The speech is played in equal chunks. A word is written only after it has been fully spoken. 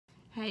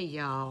Hey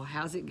y'all,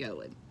 how's it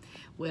going?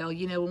 Well,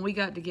 you know, when we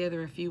got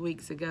together a few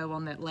weeks ago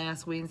on that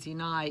last Wednesday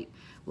night,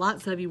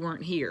 lots of you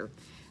weren't here.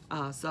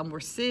 Some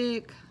were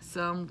sick,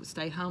 some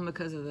stayed home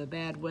because of the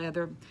bad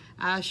weather.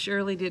 I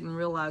surely didn't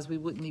realize we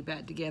wouldn't be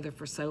back together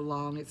for so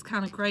long. It's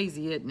kind of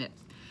crazy, isn't it?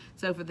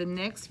 So for the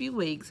next few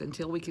weeks,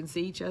 until we can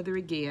see each other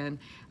again,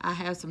 I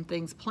have some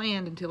things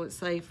planned until it's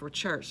safe for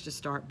church to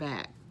start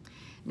back.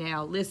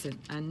 Now listen,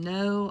 I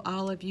know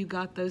all of you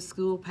got those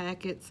school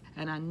packets,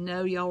 and I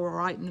know y'all were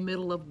right in the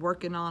middle of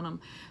working on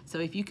them. So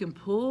if you can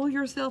pull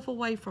yourself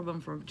away from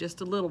them for just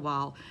a little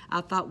while,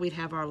 I thought we'd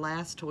have our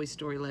last Toy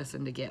Story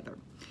lesson together.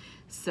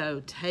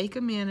 So take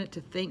a minute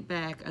to think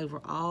back over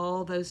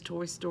all those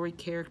Toy Story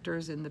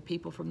characters and the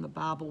people from the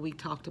Bible we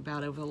talked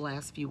about over the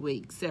last few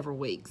weeks, several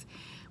weeks.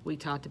 We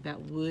talked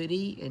about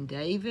Woody and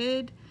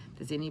David.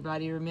 Does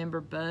anybody remember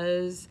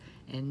Buzz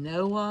and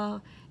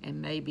Noah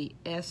and maybe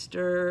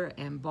Esther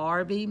and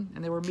Barbie?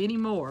 And there were many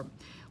more.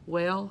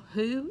 Well,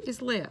 who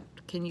is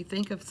left? Can you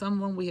think of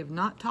someone we have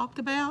not talked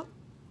about?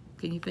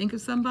 Can you think of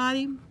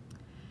somebody?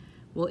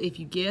 Well, if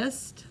you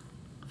guessed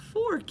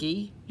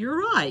Forky, you're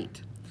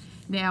right.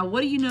 Now,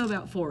 what do you know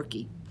about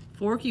Forky?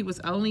 Forky was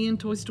only in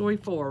Toy Story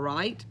 4,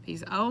 right?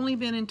 He's only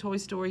been in Toy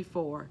Story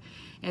 4.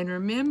 And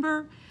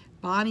remember,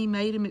 Bonnie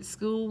made him at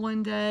school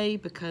one day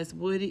because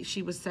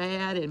she was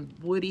sad, and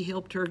Woody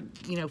helped her,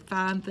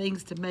 find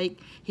things to make.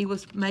 He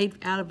was made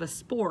out of a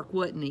spork,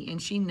 wasn't he? And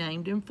she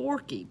named him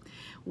Forky.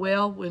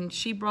 Well, when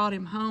she brought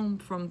him home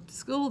from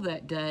school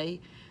that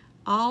day,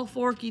 all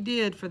Forky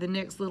did for the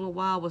next little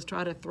while was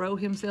try to throw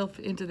himself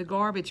into the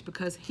garbage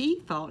because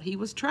he thought he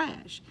was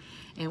trash.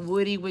 And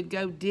Woody would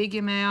go dig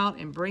him out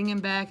and bring him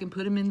back and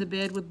put him in the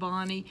bed with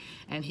Bonnie,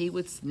 and he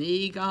would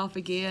sneak off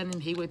again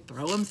and he would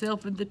throw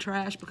himself in the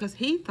trash because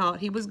he thought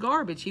he was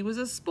garbage. He was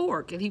a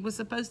spork and he was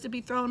supposed to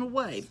be thrown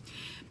away.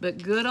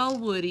 But good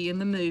old Woody in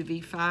the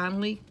movie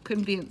finally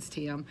convinced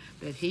him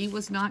that he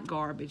was not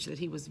garbage, that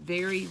he was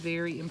very,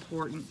 very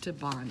important to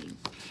Bonnie.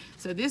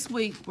 So this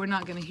week we're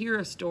not going to hear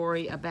a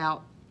story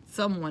about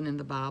someone in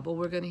the Bible.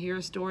 We're going to hear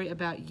a story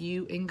about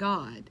you and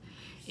God.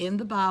 In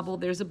the Bible,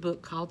 there's a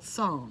book called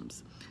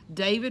Psalms.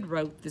 David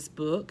wrote this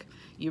book.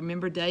 You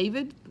remember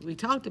David? We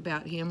talked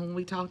about him when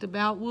we talked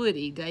about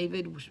Woody.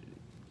 David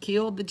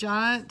killed the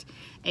giant,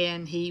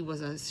 and he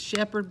was a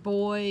shepherd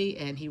boy,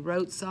 and he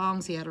wrote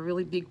songs. He had a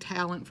really big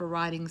talent for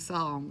writing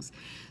songs.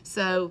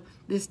 So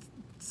this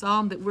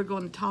psalm that we're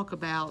going to talk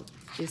about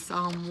is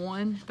Psalm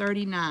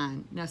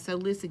 139. Now, so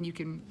listen, you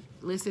can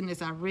listen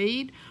as I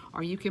read,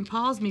 or you can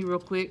pause me real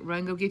quick,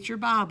 run, go get your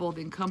Bible,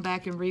 then come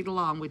back and read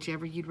along,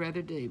 whichever you'd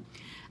rather do.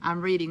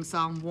 I'm reading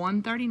Psalm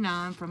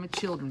 139 from a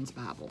children's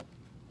Bible.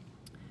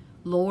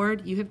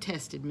 Lord, you have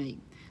tested me,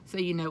 so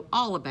you know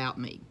all about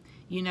me.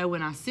 You know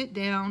when I sit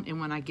down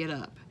and when I get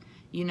up.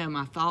 You know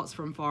my thoughts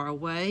from far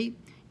away.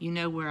 You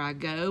know where I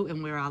go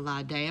and where I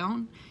lie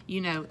down.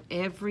 You know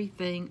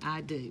everything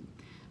I do.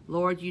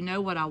 Lord, you know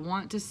what I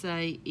want to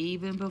say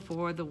even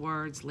before the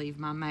words leave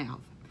my mouth.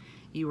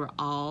 You are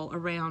all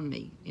around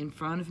me, in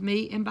front of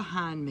me and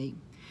behind me.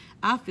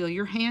 I feel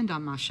your hand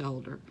on my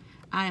shoulder.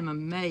 I am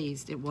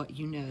amazed at what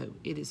you know.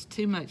 It is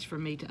too much for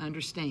me to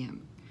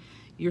understand.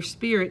 Your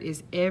spirit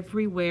is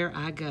everywhere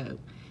I go.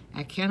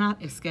 I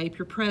cannot escape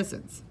your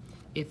presence.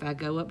 If I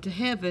go up to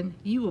heaven,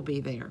 you will be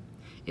there.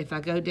 If I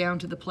go down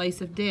to the place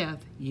of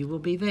death, you will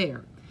be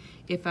there.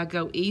 If I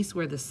go east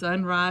where the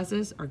sun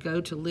rises, or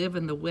go to live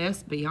in the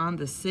west beyond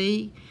the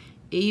sea,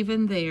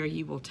 even there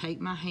you will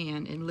take my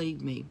hand and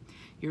lead me.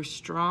 Your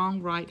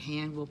strong right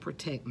hand will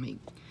protect me.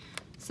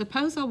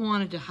 Suppose I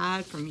wanted to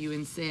hide from you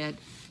and said,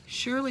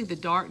 surely the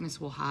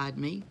darkness will hide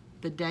me.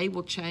 The day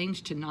will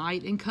change to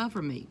night and cover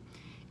me.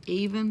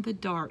 Even the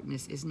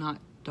darkness is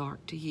not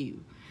dark to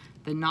you.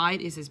 The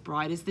night is as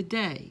bright as the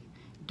day.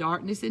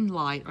 Darkness and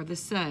light are the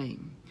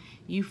same.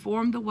 You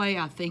form the way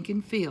I think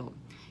and feel.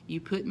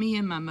 You put me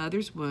in my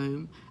mother's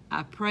womb.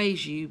 I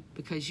praise you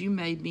because you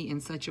made me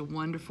in such a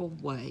wonderful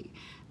way.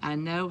 I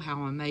know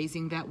how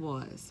amazing that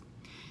was.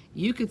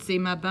 You could see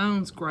my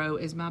bones grow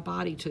as my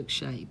body took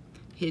shape,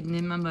 hidden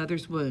in my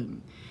mother's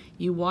womb.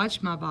 You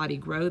watched my body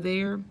grow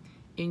there.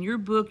 In your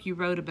book, you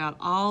wrote about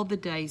all the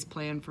days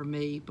planned for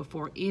me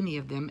before any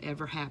of them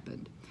ever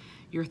happened.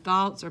 Your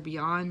thoughts are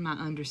beyond my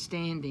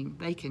understanding.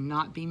 They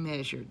cannot be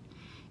measured.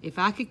 If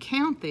I could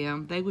count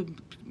them, they would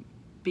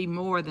be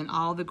more than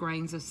all the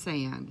grains of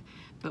sand.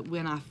 But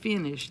when I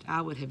finished,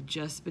 I would have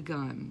just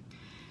begun.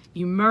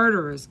 You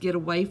murderers, get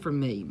away from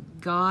me.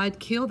 God,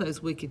 kill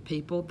those wicked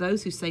people,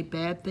 those who say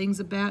bad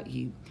things about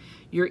you.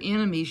 Your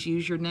enemies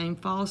use your name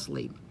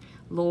falsely.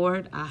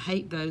 Lord, I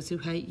hate those who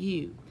hate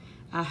you.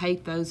 I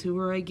hate those who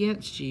are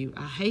against you.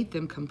 I hate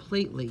them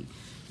completely.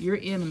 Your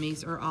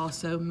enemies are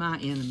also my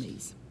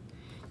enemies.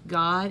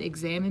 God,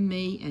 examine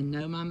me and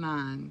know my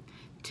mind.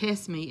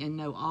 Test me and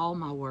know all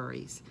my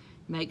worries.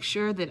 Make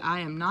sure that I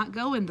am not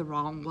going the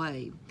wrong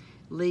way.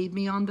 Lead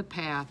me on the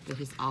path that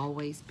has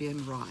always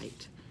been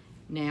right.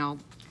 Now,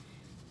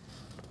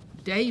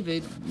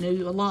 David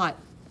knew a lot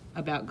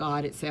about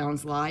God, it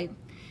sounds like.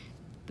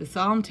 The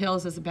psalm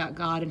tells us about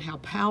God and how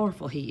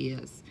powerful he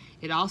is.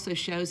 It also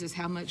shows us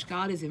how much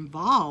God is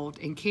involved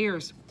and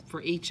cares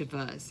for each of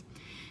us.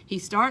 He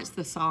starts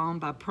the psalm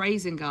by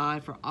praising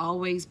God for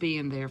always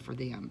being there for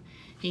them.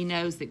 He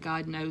knows that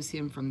God knows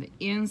him from the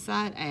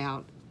inside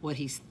out, what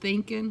he's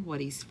thinking,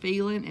 what he's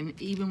feeling, and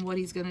even what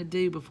he's going to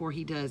do before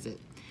he does it.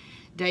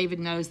 David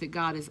knows that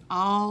God is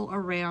all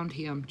around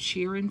him,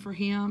 cheering for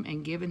him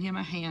and giving him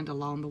a hand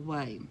along the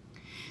way.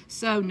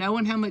 So,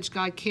 knowing how much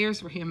God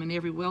cares for him and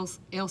everyone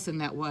else in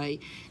that way,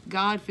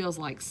 God feels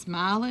like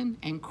smiling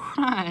and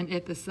crying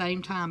at the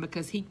same time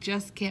because he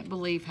just can't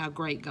believe how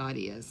great God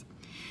is.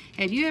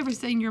 Have you ever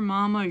seen your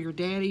mama or your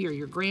daddy or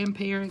your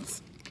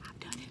grandparents, I've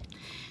done it,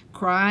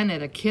 crying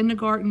at a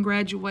kindergarten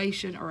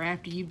graduation or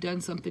after you've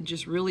done something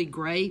just really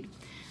great?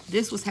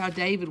 This was how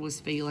David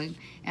was feeling,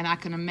 and I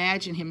can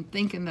imagine him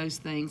thinking those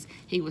things.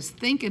 He was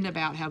thinking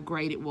about how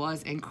great it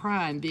was and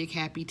crying big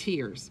happy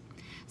tears.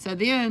 So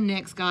then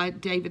next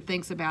David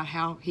thinks about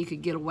how he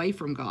could get away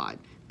from God.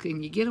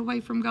 Can you get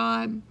away from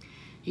God?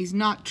 He's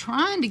not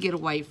trying to get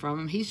away from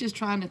him. He's just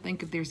trying to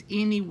think if there's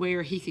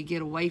anywhere he could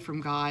get away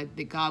from God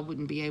that God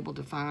wouldn't be able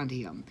to find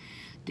him.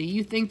 Do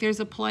you think there's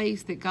a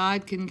place that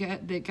God can go,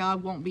 that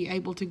God won't be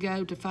able to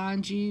go to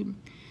find you?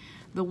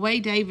 The way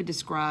David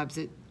describes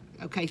it,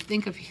 okay,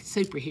 think of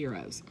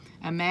superheroes.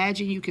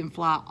 Imagine you can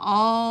fly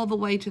all the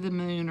way to the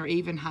moon or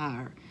even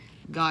higher.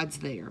 God's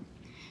there.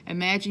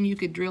 Imagine you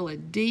could drill a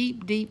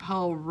deep, deep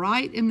hole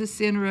right in the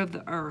center of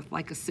the earth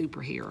like a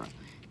superhero.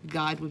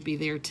 God would be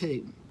there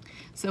too.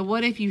 So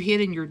what if you hid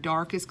in your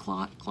darkest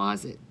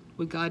closet?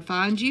 Would God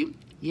find you?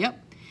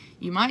 Yep.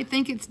 You might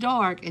think it's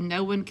dark and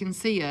no one can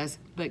see us,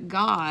 but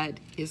God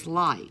is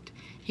light.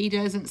 He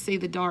doesn't see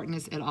the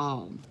darkness at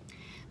all.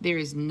 There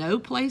is no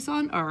place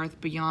on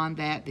earth beyond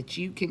that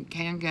you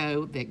can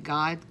go that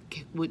God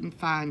wouldn't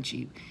find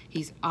you.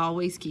 He's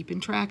always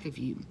keeping track of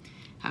you.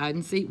 Hide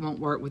and seek won't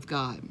work with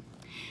God.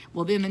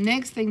 Well, then the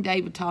next thing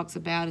David talks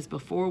about is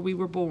before we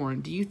were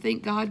born. Do you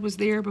think God was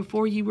there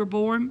before you were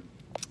born?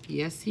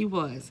 Yes, he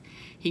was.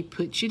 He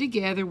put you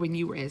together when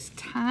you were as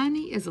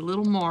tiny as a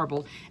little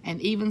marble and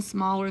even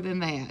smaller than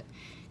that.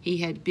 He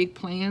had big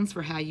plans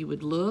for how you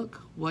would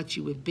look, what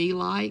you would be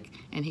like,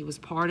 and he was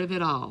part of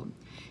it all.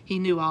 He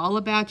knew all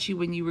about you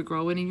when you were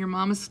growing in your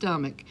mama's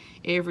stomach.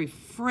 Every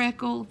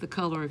freckle, the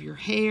color of your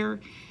hair,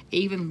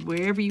 even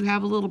wherever you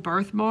have a little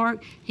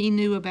birthmark, he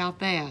knew about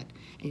that.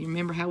 And you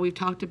remember how we've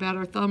talked about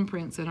our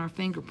thumbprints and our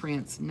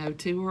fingerprints. No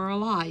two are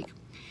alike.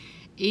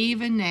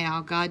 Even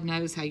now, God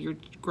knows how you're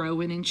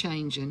growing and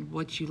changing,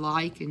 what you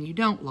like and you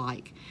don't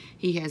like.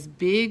 He has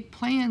big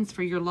plans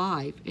for your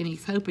life, and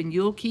he's hoping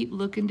you'll keep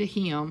looking to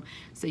him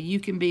so you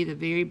can be the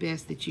very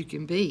best that you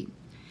can be.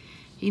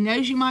 He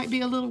knows you might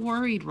be a little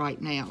worried right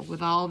now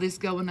with all this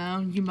going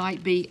on. You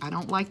might be, I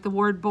don't like the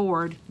word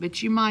bored,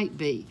 but you might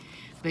be.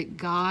 But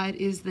God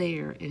is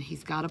there, and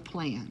he's got a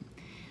plan.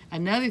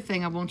 Another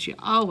thing I want you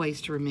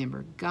always to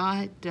remember,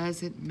 God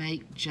doesn't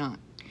make junk.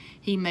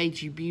 He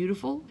made you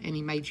beautiful, and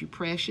he made you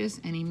precious,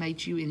 and he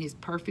made you in his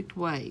perfect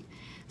way.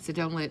 So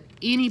don't let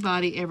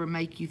anybody ever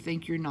make you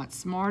think you're not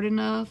smart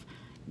enough,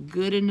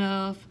 good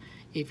enough,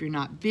 if you're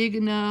not big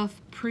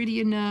enough,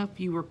 pretty enough.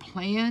 You were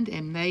planned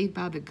and made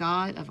by the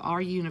God of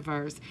our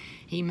universe.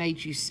 He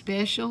made you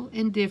special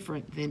and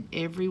different than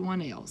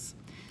everyone else.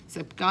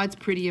 So God's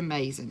pretty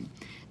amazing.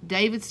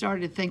 David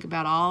started to think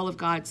about all of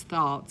God's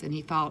thoughts, and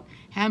he thought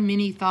how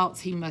many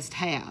thoughts he must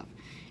have.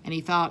 And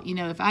he thought, you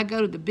know, if I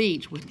go to the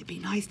beach, wouldn't it be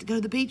nice to go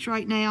to the beach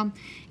right now?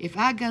 If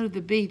I go to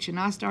the beach and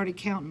I started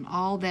counting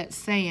all that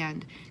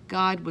sand,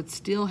 God would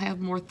still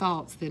have more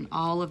thoughts than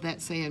all of that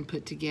sand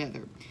put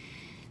together.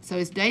 So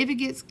as David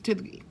gets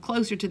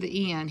closer to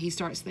the end, he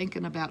starts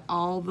thinking about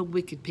all the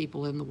wicked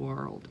people in the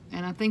world.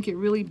 And I think it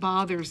really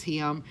bothers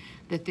him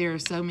that there are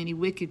so many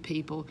wicked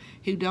people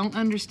who don't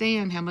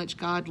understand how much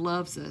God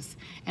loves us.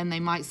 And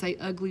they might say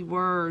ugly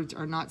words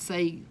or not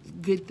say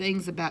good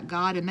things about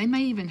God, and they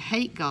may even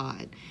hate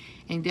God.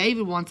 And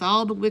David wants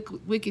all the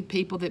wicked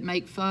people that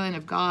make fun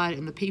of God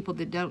and the people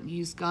that don't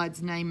use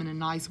God's name in a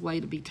nice way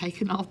to be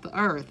taken off the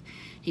earth.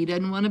 He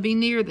doesn't want to be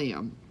near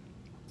them.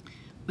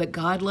 But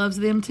God loves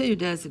them too,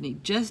 doesn't he?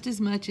 Just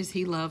as much as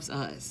he loves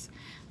us.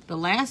 The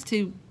last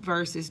two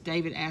verses,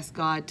 David asked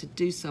God to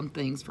do some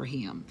things for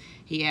him.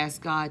 He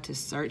asked God to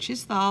search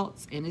his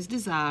thoughts and his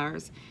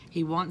desires.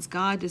 He wants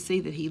God to see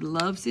that he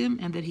loves him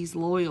and that he's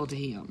loyal to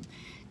him.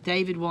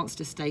 David wants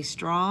to stay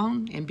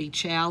strong and be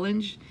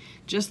challenged.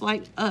 Just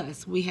like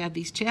us, we have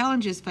these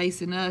challenges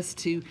facing us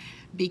to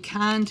be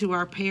kind to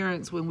our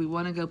parents when we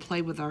want to go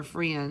play with our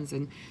friends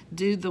and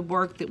do the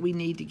work that we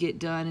need to get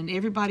done. And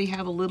everybody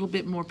have a little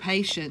bit more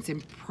patience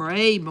and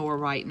pray more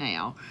right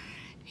now.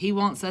 He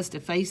wants us to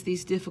face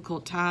these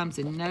difficult times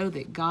and know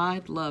that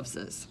God loves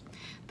us.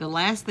 The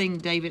last thing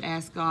David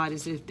asked God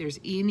is if there's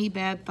any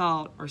bad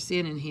thought or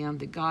sin in him,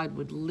 that God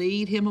would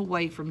lead him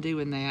away from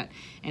doing that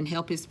and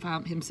help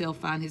himself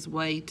find his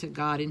way to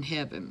God in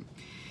heaven.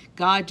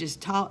 God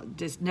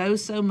just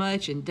knows so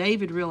much, and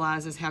David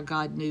realizes how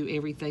God knew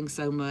everything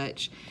so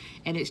much.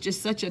 And it's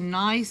just such a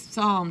nice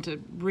psalm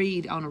to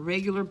read on a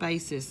regular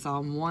basis,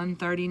 Psalm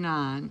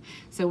 139.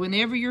 So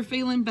whenever you're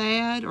feeling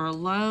bad or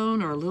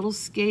alone or a little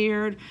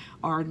scared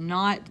or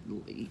not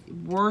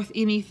worth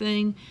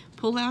anything,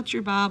 pull out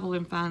your Bible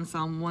and find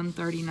Psalm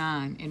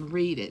 139 and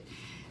read it.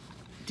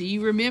 Do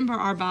you remember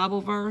our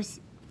Bible verse,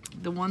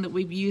 the one that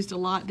we've used a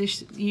lot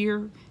this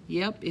year?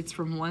 Yep, it's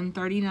from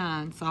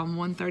 139, Psalm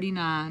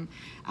 139.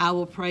 I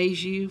will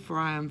praise you, for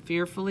I am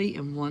fearfully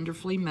and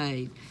wonderfully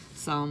made.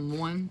 Psalm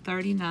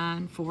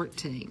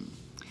 139:14.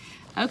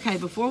 Okay,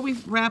 before we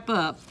wrap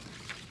up,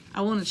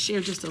 I want to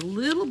share just a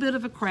little bit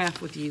of a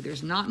craft with you.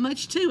 There's not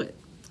much to it.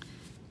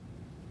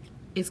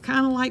 It's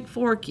kind of like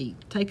Forky,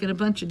 taking a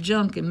bunch of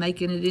junk and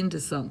making it into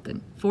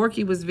something.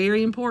 Forky was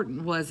very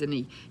important, wasn't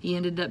he? He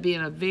ended up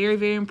being a very,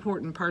 very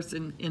important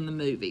person in the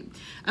movie.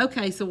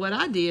 Okay, so what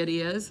I did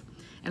is,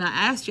 and I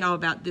asked y'all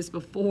about this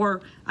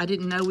before I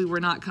didn't know we were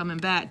not coming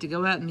back, to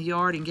go out in the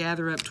yard and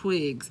gather up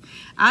twigs.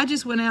 I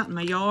just went out in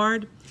my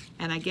yard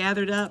and I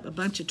gathered up a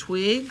bunch of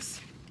twigs,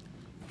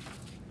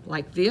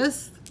 like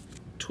this,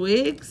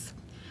 twigs.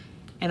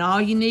 And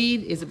all you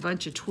need is a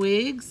bunch of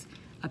twigs,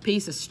 a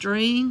piece of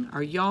string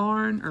or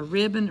yarn or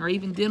ribbon or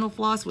even dental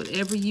floss,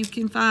 whatever you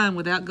can find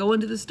without going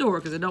to the store,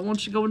 because I don't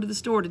want you going to the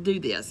store to do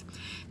this.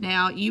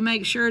 Now, you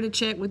make sure to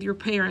check with your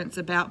parents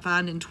about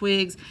finding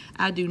twigs.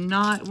 I do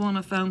not want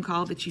a phone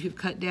call that you have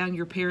cut down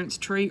your parents'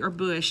 tree or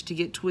bush to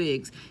get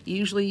twigs.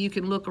 Usually you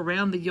can look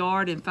around the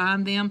yard and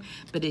find them,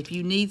 but if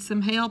you need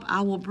some help,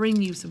 I will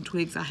bring you some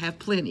twigs. I have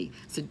plenty,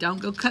 so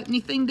don't go cut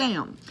anything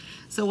down.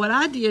 So what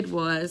I did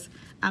was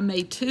I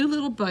made two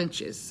little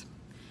bunches.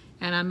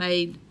 And I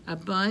made a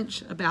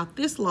bunch about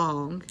this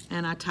long,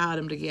 and I tied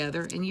them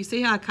together. And you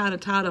see how I kind of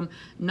tied them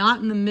not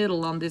in the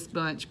middle on this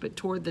bunch, but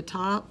toward the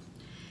top.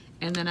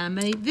 And then I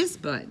made this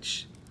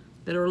bunch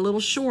that are a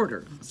little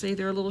shorter. See,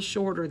 they're a little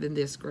shorter than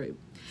this group.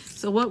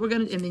 So what we're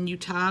going to, and then you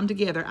tie them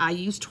together. I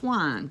use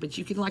twine, but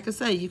you can, like I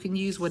say, you can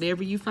use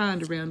whatever you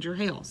find around your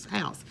house.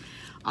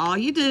 All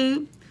you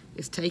do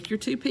is take your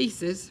two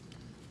pieces,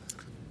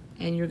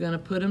 and you're going to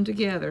put them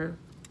together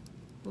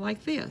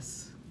like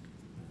this.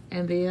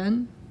 And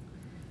then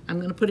I'm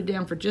going to put it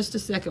down for just a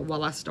second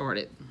while I start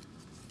it.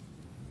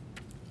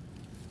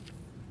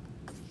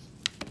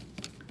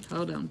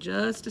 Hold on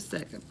just a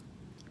second.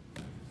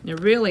 Now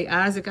really,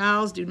 Isaac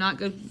Isles, do not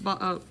go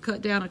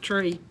cut down a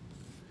tree,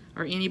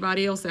 or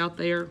anybody else out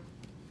there.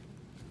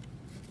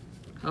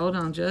 Hold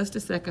on just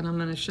a second. I'm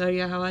going to show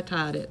you how I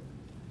tied it.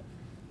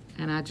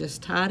 And I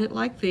just tied it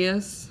like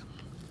this.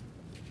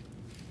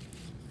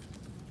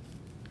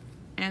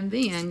 And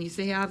then you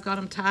see how I've got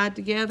them tied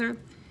together?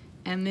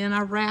 And then I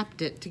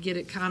wrapped it to get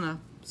it kind of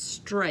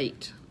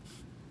straight.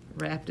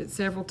 Wrapped it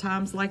several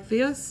times like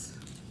this.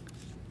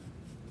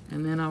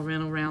 And then I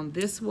went around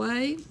this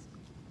way.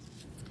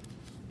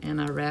 And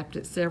I wrapped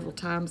it several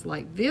times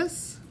like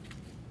this.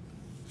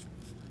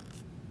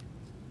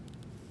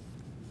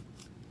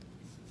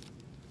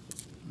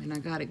 And I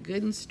got it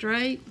good and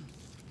straight.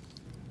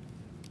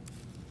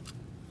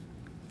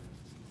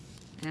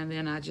 And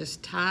then I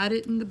just tied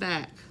it in the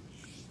back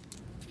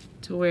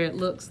to where it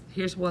looks.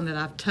 Here's one that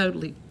I've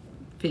totally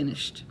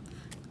finished.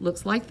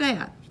 Looks like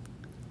that.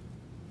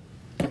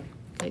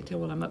 Can't tell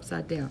when I'm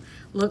upside down.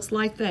 Looks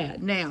like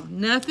that. Now,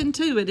 nothing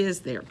to it,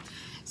 is there?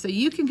 So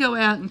you can go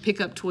out and pick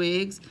up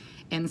twigs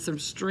and some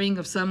string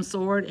of some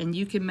sort, and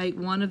you can make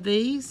one of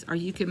these, or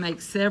you can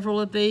make several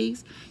of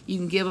these. You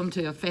can give them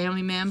to a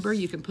family member.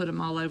 You can put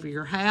them all over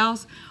your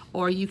house,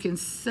 or you can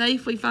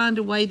safely find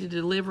a way to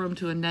deliver them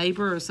to a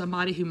neighbor or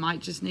somebody who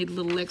might just need a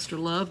little extra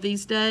love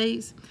these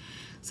days.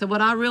 So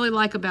what I really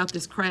like about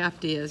this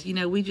craft is, you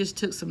know, we just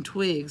took some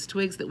twigs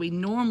that we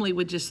normally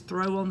would just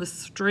throw on the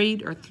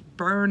street or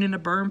burn in a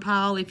burn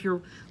pile if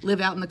you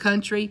live out in the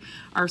country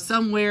or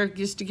somewhere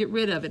just to get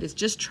rid of it. It's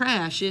just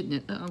trash, isn't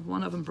it?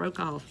 One of them broke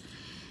off.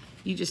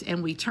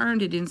 And we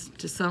turned it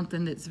into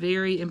something that's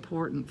very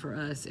important for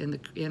us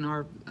in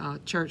our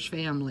church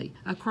family,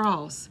 a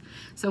cross.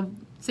 So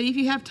see if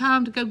you have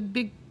time to go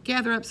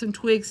gather up some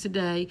twigs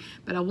today,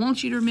 but I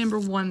want you to remember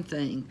one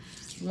thing.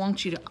 I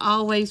want you to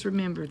always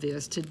remember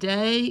this.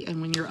 Today,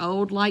 and when you're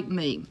old like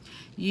me,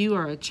 you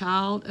are a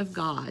child of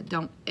God.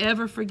 Don't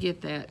ever forget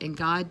that, and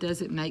God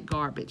doesn't make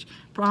garbage.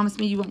 Promise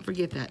me you won't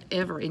forget that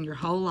ever in your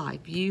whole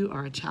life. You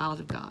are a child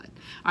of God.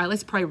 All right,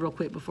 let's pray real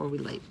quick before we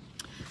leave.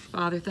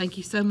 Father, thank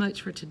you so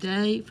much for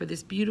today, for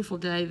this beautiful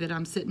day that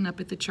I'm sitting up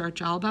at the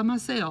church all by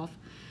myself.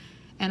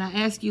 And I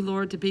ask you,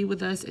 Lord, to be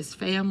with us as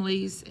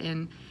families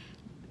and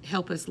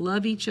help us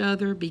love each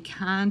other, be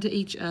kind to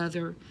each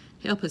other.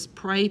 Help us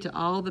pray to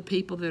all the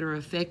people that are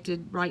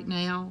affected right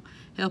now.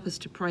 Help us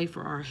to pray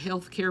for our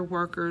healthcare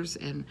workers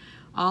and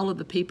all of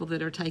the people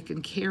that are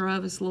taking care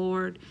of us,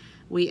 Lord.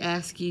 We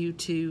ask you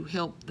to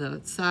help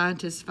the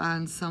scientists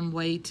find some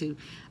way to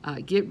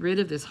get rid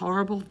of this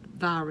horrible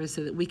virus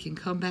so that we can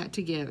come back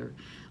together.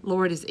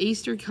 Lord, as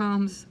Easter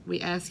comes,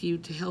 we ask you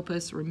to help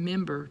us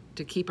remember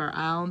to keep our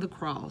eye on the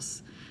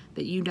cross,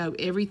 that you know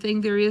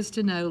everything there is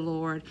to know,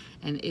 Lord,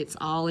 and it's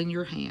all in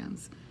your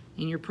hands.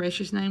 In your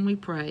precious name we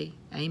pray.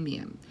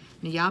 Amen.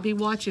 Now, y'all be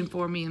watching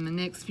for me in the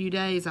next few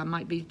days. I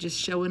might be just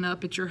showing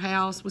up at your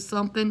house with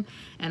something,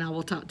 and I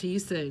will talk to you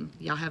soon.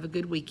 Y'all have a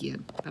good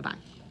weekend.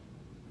 Bye-bye.